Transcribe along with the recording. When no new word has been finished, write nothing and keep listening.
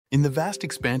In the vast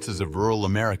expanses of rural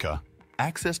America,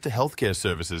 access to healthcare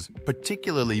services,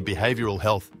 particularly behavioral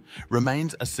health,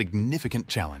 remains a significant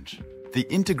challenge. The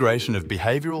integration of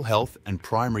behavioral health and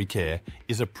primary care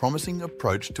is a promising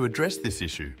approach to address this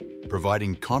issue,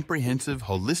 providing comprehensive,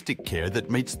 holistic care that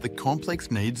meets the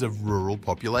complex needs of rural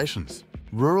populations.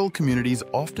 Rural communities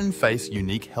often face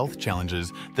unique health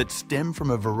challenges that stem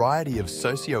from a variety of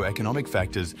socio-economic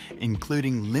factors,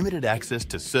 including limited access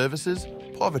to services,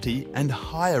 poverty, and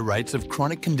higher rates of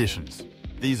chronic conditions.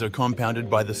 These are compounded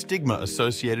by the stigma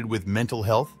associated with mental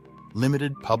health,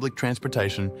 limited public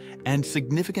transportation, and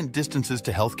significant distances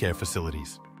to healthcare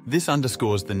facilities. This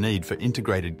underscores the need for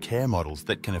integrated care models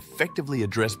that can effectively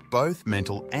address both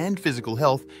mental and physical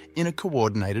health in a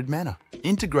coordinated manner.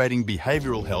 Integrating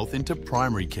behavioral health into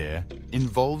primary care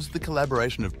involves the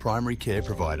collaboration of primary care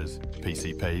providers,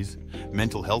 PCPs,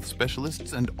 mental health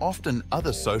specialists, and often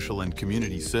other social and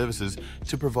community services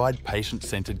to provide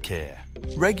patient-centered care.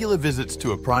 Regular visits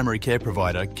to a primary care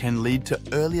provider can lead to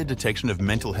earlier detection of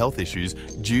mental health issues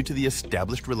due to the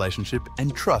established relationship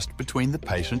and trust between the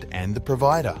patient and the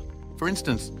provider. For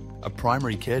instance, a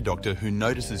primary care doctor who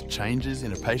notices changes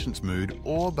in a patient's mood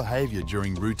or behaviour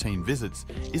during routine visits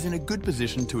is in a good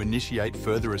position to initiate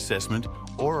further assessment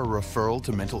or a referral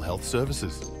to mental health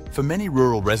services. For many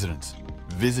rural residents,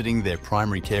 visiting their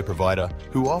primary care provider,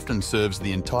 who often serves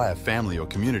the entire family or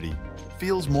community,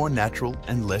 feels more natural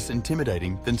and less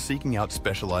intimidating than seeking out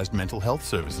specialised mental health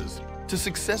services. To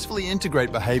successfully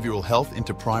integrate behavioural health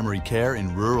into primary care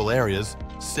in rural areas,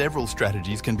 several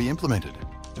strategies can be implemented.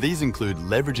 These include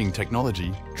leveraging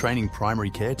technology, training primary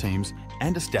care teams,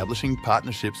 and establishing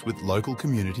partnerships with local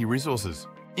community resources.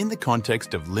 In the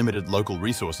context of limited local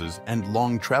resources and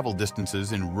long travel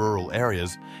distances in rural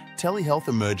areas, telehealth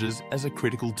emerges as a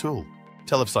critical tool.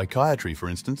 Telepsychiatry, for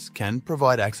instance, can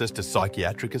provide access to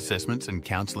psychiatric assessments and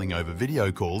counselling over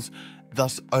video calls,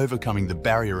 thus overcoming the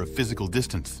barrier of physical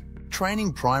distance.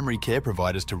 Training primary care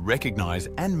providers to recognise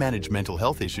and manage mental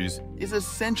health issues is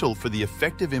essential for the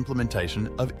effective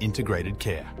implementation of integrated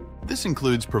care. This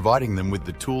includes providing them with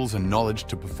the tools and knowledge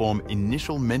to perform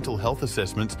initial mental health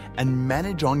assessments and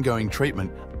manage ongoing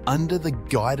treatment under the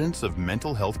guidance of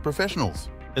mental health professionals.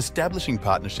 Establishing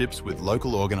partnerships with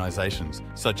local organisations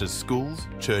such as schools,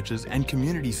 churches, and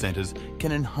community centres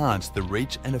can enhance the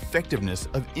reach and effectiveness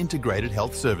of integrated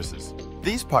health services.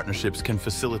 These partnerships can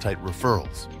facilitate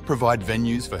referrals, provide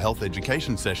venues for health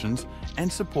education sessions,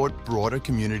 and support broader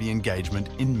community engagement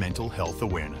in mental health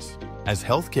awareness. As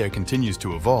healthcare continues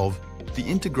to evolve, the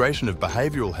integration of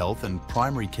behavioural health and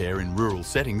primary care in rural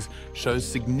settings shows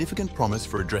significant promise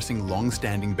for addressing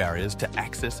long-standing barriers to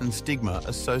access and stigma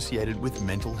associated with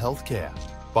mental health care.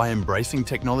 By embracing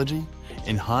technology,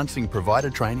 enhancing provider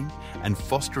training, and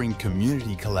fostering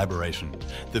community collaboration,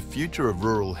 the future of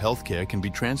rural healthcare can be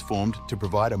transformed to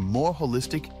provide a more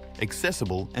holistic,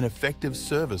 accessible, and effective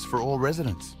service for all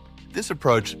residents. This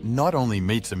approach not only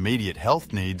meets immediate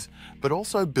health needs, but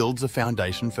also builds a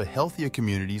foundation for healthier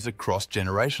communities across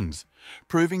generations,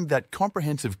 proving that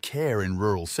comprehensive care in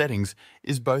rural settings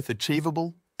is both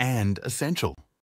achievable and essential.